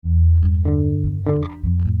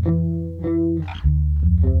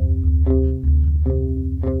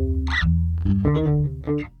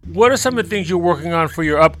what are some of the things you're working on for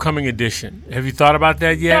your upcoming edition? Have you thought about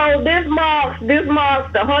that yet? So this marks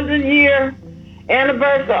the 100-year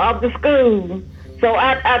anniversary of the school. So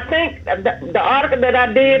I think the article that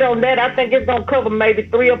I did on that, I think it's going to cover maybe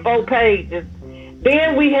 3 or 4 pages.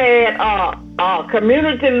 Then we had a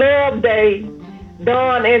Community Love Day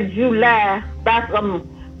done in July by some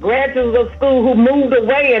graduates of school who moved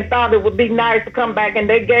away and thought it would be nice to come back, and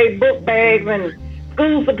they gave book bags and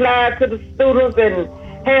school supplies to the students and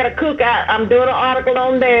had a cookout. I'm doing an article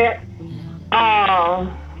on that.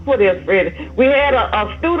 What else, Freddie? We had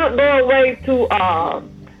a student go away to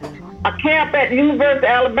a camp at the University of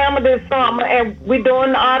Alabama this summer, and we're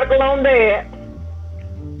doing an article on that.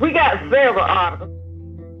 We got several articles.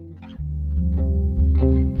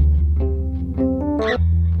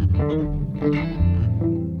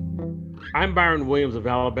 I'm Byron Williams of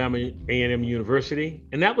Alabama A&M University,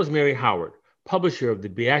 and that was Mary Howard, publisher of the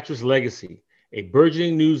Beatrice Legacy, a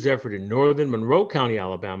burgeoning news effort in northern Monroe County,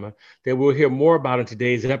 Alabama, that we'll hear more about in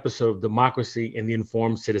today's episode of Democracy in the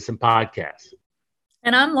Informed Citizen podcast.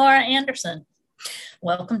 And I'm Laura Anderson.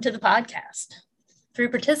 Welcome to the podcast.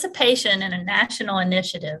 Through participation in a national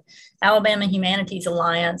initiative, Alabama Humanities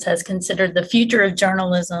Alliance has considered the future of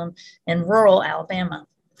journalism in rural Alabama.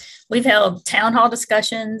 We've held town hall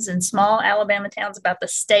discussions in small Alabama towns about the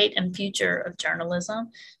state and future of journalism.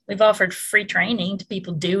 We've offered free training to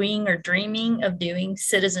people doing or dreaming of doing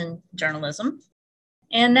citizen journalism.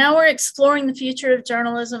 And now we're exploring the future of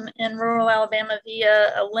journalism in rural Alabama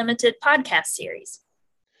via a limited podcast series.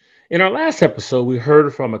 In our last episode, we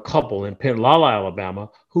heard from a couple in Penlala, Alabama,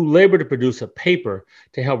 who labored to produce a paper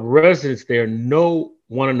to help residents there know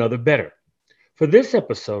one another better. For this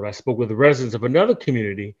episode, I spoke with the residents of another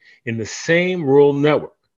community in the same rural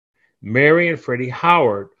network, Mary and Freddie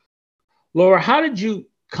Howard. Laura, how did you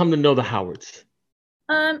come to know the Howards?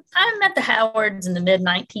 I met the Howards in the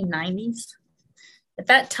mid-1990s. At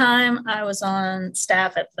that time, I was on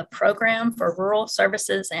staff at the Program for Rural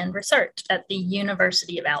Services and Research at the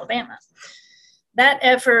University of Alabama. That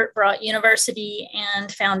effort brought university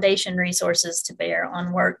and foundation resources to bear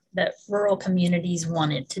on work that rural communities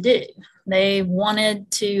wanted to do. They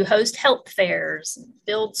wanted to host health fairs,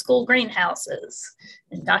 build school greenhouses,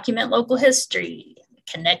 and document local history,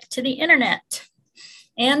 connect to the internet,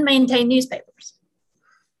 and maintain newspapers.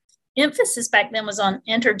 Emphasis back then was on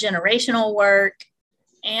intergenerational work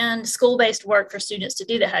and school-based work for students to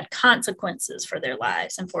do that had consequences for their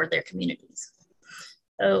lives and for their communities.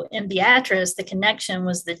 So in Beatrice, the connection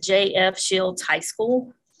was the J.F. Shields High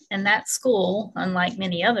School, and that school, unlike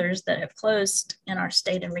many others that have closed in our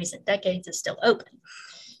state in recent decades, is still open.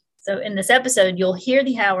 So in this episode, you'll hear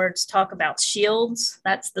the Howards talk about Shields,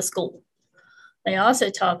 that's the school. They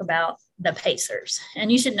also talk about the Pacers,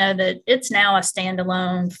 and you should know that it's now a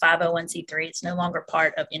standalone 501c3. It's no longer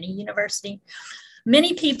part of any university.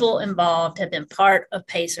 Many people involved have been part of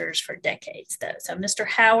Pacers for decades, though. So Mr.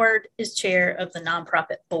 Howard is chair of the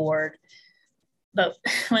nonprofit board. But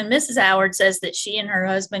when Mrs. Howard says that she and her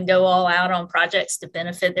husband go all out on projects to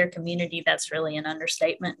benefit their community, that's really an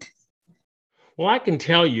understatement. Well, I can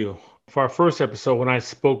tell you, for our first episode, when I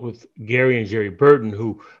spoke with Gary and Jerry Burton,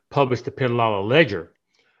 who published the Penlala Ledger,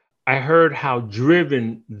 I heard how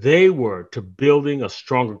driven they were to building a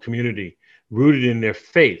stronger community rooted in their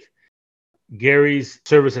faith. Gary's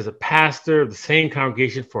service as a pastor of the same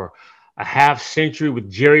congregation for a half century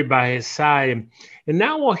with Jerry by his side. And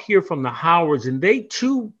now we'll hear from the Howards, and they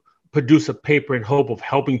too produce a paper in hope of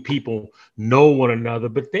helping people know one another,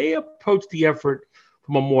 but they approach the effort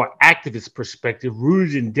from a more activist perspective,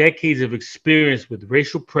 rooted in decades of experience with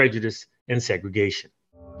racial prejudice and segregation.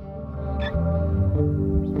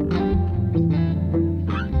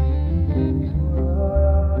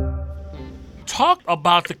 Talk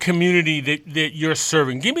about the community that you're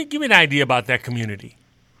serving. Give me an idea about that community.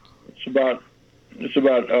 It's about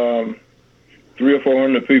 300 or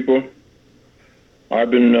 400 people. I've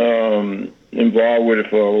been involved with it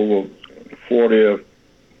for over 40 or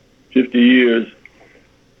 50 years.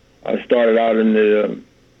 I started out in the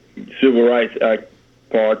Civil Rights Act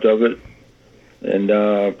part of it, and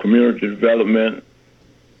community development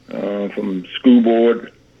from school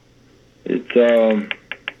board.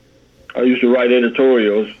 I used to write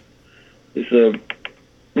editorials. It's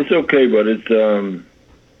okay, but it's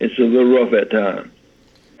a little rough at times.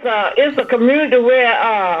 It's a community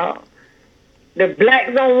where the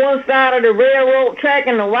blacks on one side of the railroad track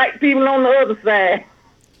and the white people on the other side,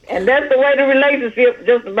 and that's the way the relationship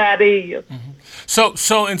just about is. Mm-hmm.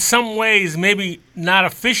 So in some ways, maybe not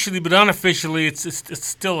officially, but unofficially, it's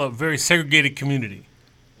still a very segregated community.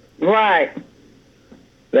 Right.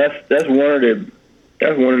 That's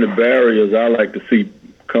one of the barriers I like to see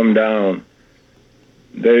come down.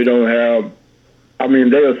 They don't have, I mean,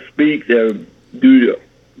 they'll speak, they'll do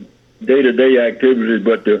day-to-day activities,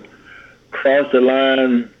 but to cross the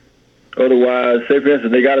line, otherwise, say for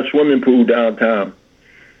instance, they got a swimming pool downtown.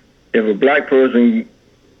 If a black person,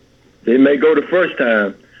 they may go the first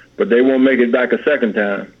time, but they won't make it back a second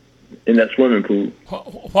time in that swimming pool.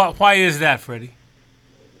 Why is that, Freddie?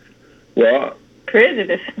 Well,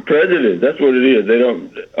 Prejudice. That's what it is. They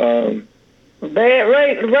don't. Bad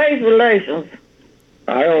race relations.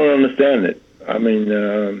 I don't understand it. I mean,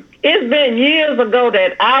 it's been years ago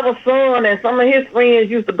that our son and some of his friends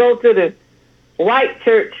used to go to the white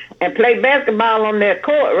church and play basketball on their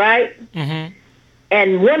court, right? Mm-hmm.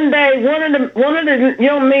 And one day, one of the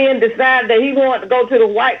young men decided that he wanted to go to the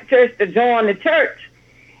white church to join the church,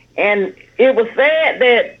 and it was said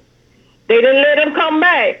that they didn't let him come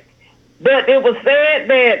back. But it was said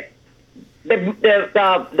that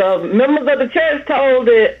the members of the church told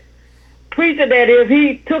the preacher that if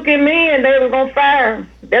he took him in, they were gonna fire him.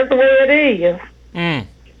 That's the way it is. Mm.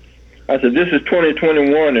 I said, this is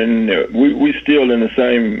 2021, and we still in the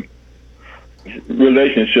same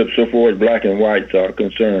relationship so far as black and whites are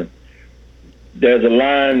concerned. There's a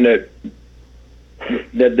line that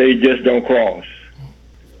they just don't cross.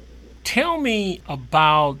 Tell me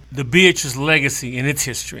about the Beatrice Legacy and its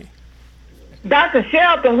history. Dr.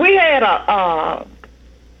 Shelton, we had a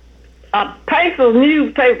paper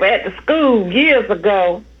newspaper at the school years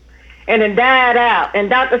ago, and it died out.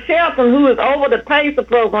 And Dr. Shelton, who is over the PACER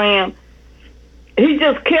program, he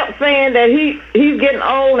just kept saying that he's getting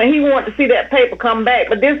old and he wanted to see that paper come back.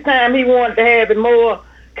 But this time he wanted to have it more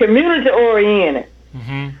community-oriented.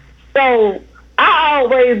 Mm-hmm. So I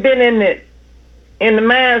always been in the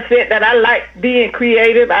mindset that I like being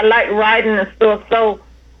creative. I like writing and stuff. So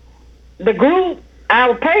the group,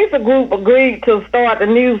 our PACER group, agreed to start the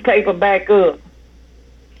newspaper back up.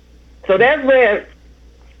 So that's where,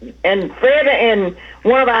 and Freddie and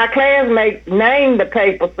one of our classmates named the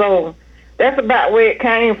paper. So that's about where it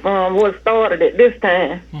came from, what started it this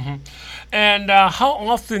time. Mm-hmm. And how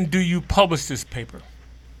often do you publish this paper?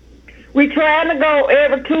 We trying to go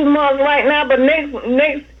every 2 months right now, but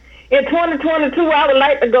next in 2022, I would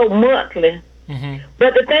like to go monthly. Mm-hmm.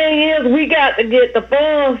 But the thing is, we got to get the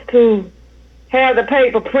funds to have the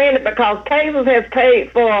paper printed because PACER has paid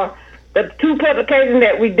for the 2 publications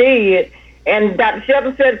that we did. And Dr.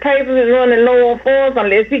 Shelton said PACER is running low on funds.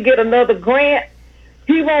 Unless he get another grant,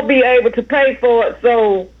 he won't be able to pay for it.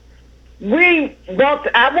 So I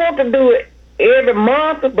want to do it every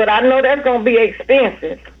month, but I know that's going to be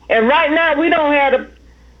expensive. And right now, we don't have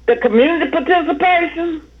the community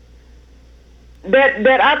participation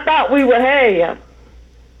that I thought we would have.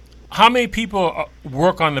 How many people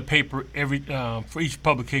work on the paper for each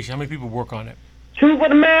publication? How many people work on it? Truth of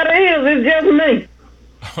the matter is, it's just me.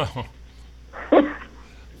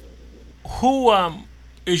 Who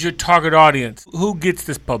is your target audience? Who gets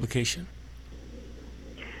this publication?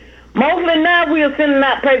 Mostly now we are sending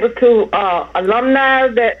out papers to alumni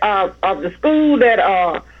that of the school that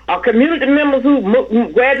are community members who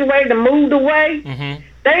graduated and moved away. Mm-hmm.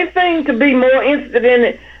 They seem to be more interested in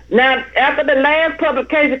it. Now, after the last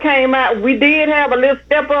publication came out, we did have a little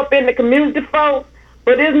step up in the community folks,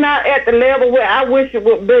 but it's not at the level where I wish it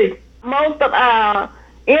would be. Most of our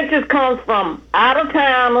interest comes from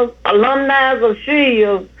out-of-towners, alumni of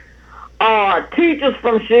Shields, or teachers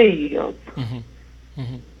from Shields. Mm-hmm.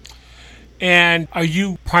 Mm-hmm. And are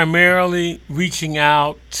you primarily reaching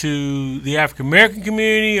out to the African American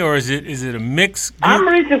community, or is it a mixed group? I'm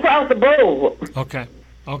reaching across the board. Okay.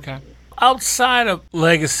 Outside of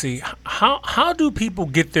Legacy, how do people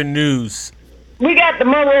get their news? We got the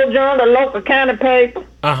Monroe Journal, the local county paper.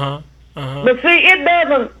 But see, it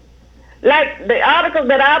doesn't, like the articles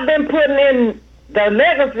that I've been putting in the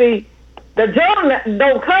Legacy, the Journal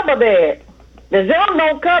don't cover that. The Journal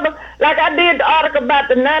don't cover, like I did the article about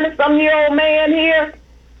the 90-some-year-old man here.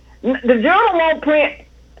 The Journal won't print,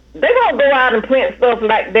 they won't go out and print stuff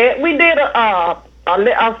like that. We did a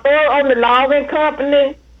story on the logging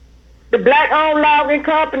company, the black-owned logging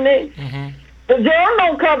company. Mm-hmm. The Journal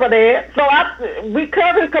don't cover that, so we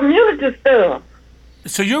cover community stuff.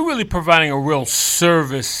 So you're really providing a real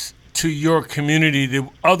service to your community that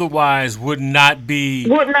otherwise would not be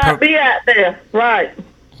out there, right?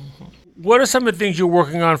 What are some of the things you're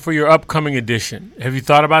working on for your upcoming edition? Have you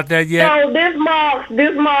thought about that yet? So this marks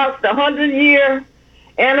the 100-year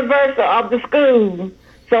anniversary of the school.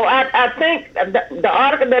 So I think the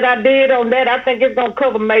article that I did on that, I think it's going to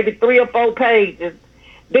cover maybe 3 or 4 pages.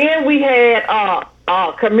 Then we had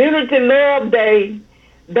a Community Love Day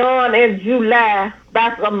done in July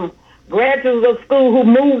by graduates of school who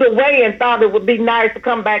moved away and thought it would be nice to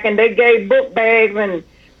come back, and they gave book bags and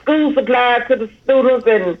school supplies to the students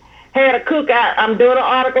and had a cookout. I'm doing an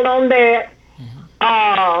article on that.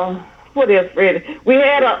 What else, Freddie? We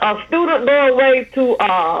had a student go away to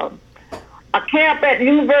a camp at the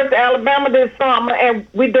University of Alabama this summer, and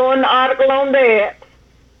we're doing an article on that.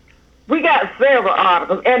 We got several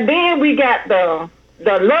articles. And then we got the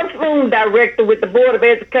lunchroom director with the Board of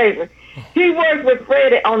Education. He works with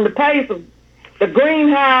Freddie on the pace of the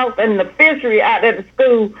greenhouse and the fishery out at the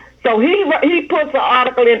school. So he puts an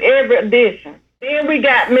article in every edition. Then we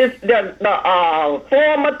got the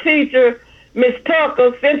former teacher, Miss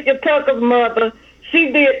Tucker, Cynthia Tucker's mother.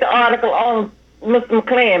 She did the article on Mr.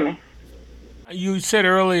 McClammy. You said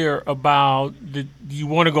earlier about you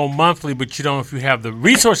want to go monthly, but you don't know if you have the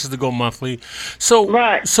resources to go monthly. So,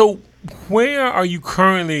 right. So where are you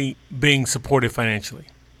currently being supported financially?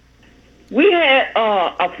 We had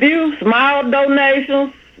a few small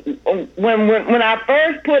donations. When I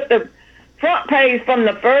first put the front page from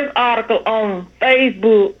the first article on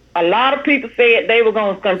Facebook, a lot of people said they were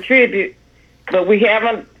going to contribute, but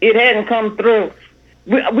it hadn't come through.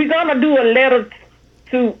 We're going to do a letter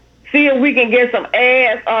to see if we can get some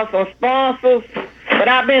ads or some sponsors, but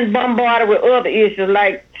I've been bombarded with other issues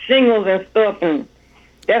like shingles and stuff, and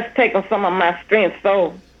that's taking some of my strength.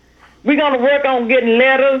 So we're going to work on getting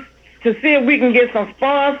letters to see if we can get some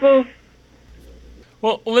sponsors.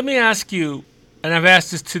 Well, let me ask you, and I've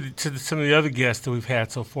asked this to some of the other guests that we've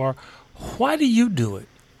had so far, why do you do it?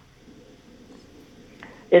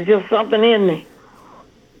 It's just something in me.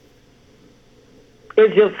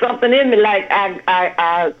 It's just something in me. Like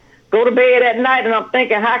I go to bed at night and I'm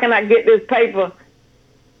thinking, how can I get this paper?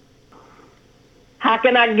 How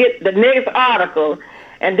can I get the next article?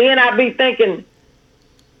 And then I be thinking,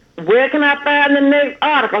 where can I find the next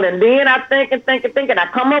article? And then I think. I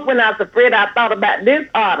come up when I was afraid I thought about this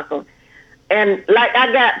article. And like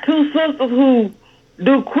I got two sisters who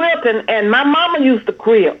do quilting, and my mama used to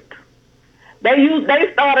quilt. They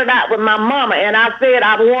started out with my mama, and I said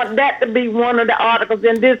I want that to be one of the articles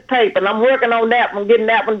in this paper, and I'm working on that one, getting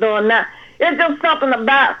that one done now. It's just something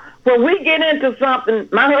about when we get into something,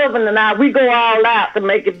 my husband and I, we go all out to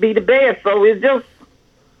make it be the best. So it's just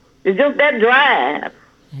that drive.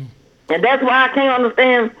 And that's why I can't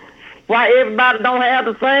understand why everybody don't have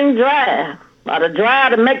the same drive, or the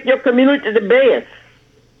drive to make your community the best.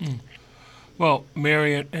 Well,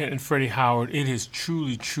 Mary and Freddie Howard, it has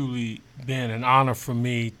truly, truly been an honor for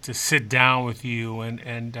me to sit down with you,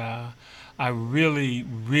 and I really,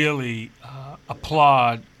 really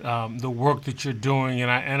applaud the work that you're doing,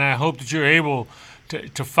 and I hope that you're able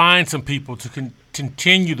to find some people to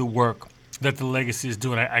continue the work that the Legacy is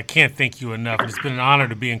doing. I can't thank you enough. It's been an honor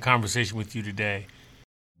to be in conversation with you today.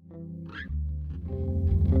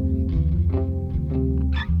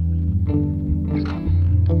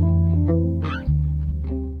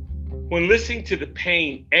 When listening to the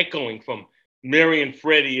pain echoing from Mary and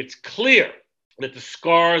Freddie, it's clear that the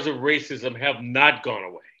scars of racism have not gone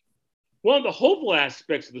away. One of the hopeful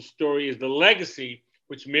aspects of the story is the legacy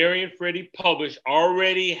which Mary and Freddie published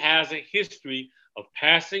already has a history of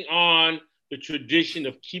passing on the tradition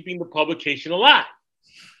of keeping the publication alive.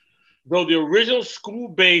 Though the original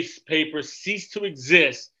school-based paper ceased to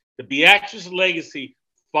exist, the Beatrice Legacy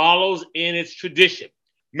follows in its tradition.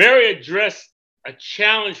 Mary addressed a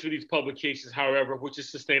challenge for these publications, however, which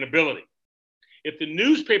is sustainability. If the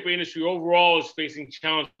newspaper industry overall is facing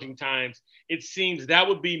challenging times, it seems that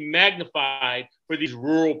would be magnified for these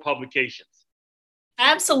rural publications.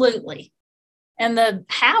 Absolutely. And the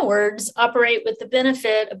Howards operate with the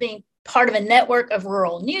benefit of being part of a network of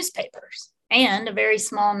rural newspapers and a very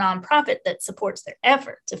small nonprofit that supports their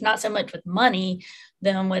efforts, if not so much with money,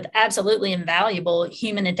 then with absolutely invaluable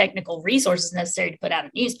human and technical resources necessary to put out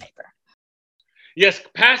a newspaper. Yes,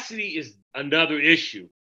 capacity is another issue.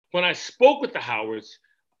 When I spoke with the Howards,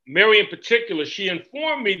 Mary in particular, she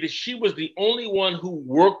informed me that she was the only one who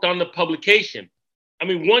worked on the publication. I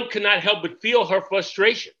mean, one could not help but feel her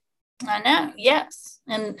frustration. I know, yes.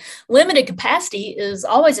 And limited capacity is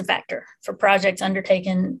always a factor for projects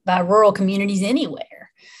undertaken by rural communities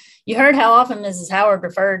anywhere. You heard how often Mrs. Howard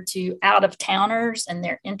referred to out-of-towners and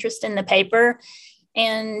their interest in the paper.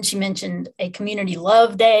 And she mentioned a community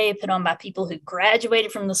love day put on by people who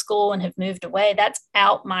graduated from the school and have moved away. That's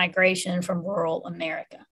out-migration from rural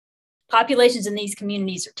America. Populations in these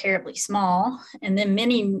communities are terribly small, and then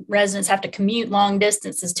many residents have to commute long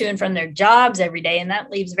distances to and from their jobs every day, and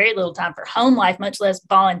that leaves very little time for home life, much less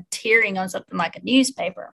volunteering on something like a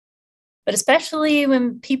newspaper. But especially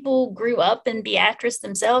when people grew up in Beatrice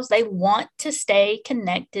themselves, they want to stay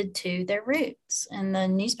connected to their roots. And the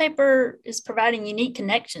newspaper is providing unique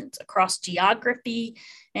connections across geography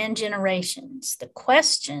and generations. The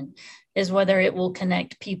question is whether it will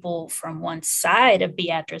connect people from one side of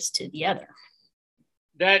Beatrice to the other.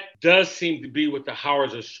 That does seem to be what the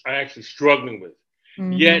Howards are actually struggling with.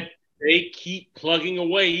 Mm-hmm. Yet they keep plugging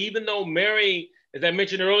away, even though Mary, as I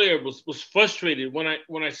mentioned earlier, was frustrated. When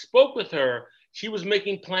I spoke with her, she was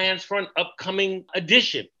making plans for an upcoming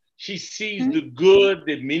edition. She sees the good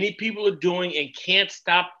that many people are doing and can't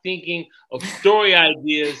stop thinking of story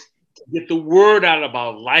ideas to get the word out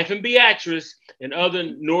about life in Beatrice and other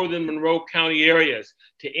northern Monroe County areas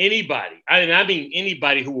to anybody. I mean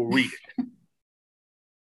anybody who will read it.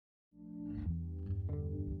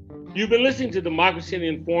 You've been listening to Democracy and the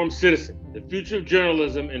Informed Citizen, the future of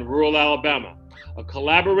journalism in rural Alabama, a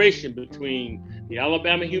collaboration between the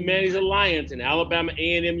Alabama Humanities Alliance and Alabama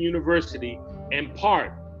A&M University, and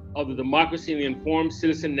part of the Democracy and the Informed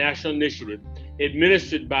Citizen National Initiative,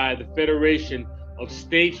 administered by the Federation of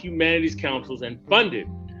State Humanities Councils and funded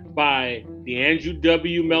by the Andrew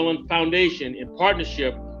W. Mellon Foundation in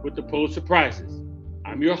partnership with the Pulitzer Prizes.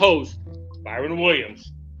 I'm your host, Byron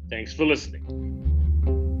Williams. Thanks for listening.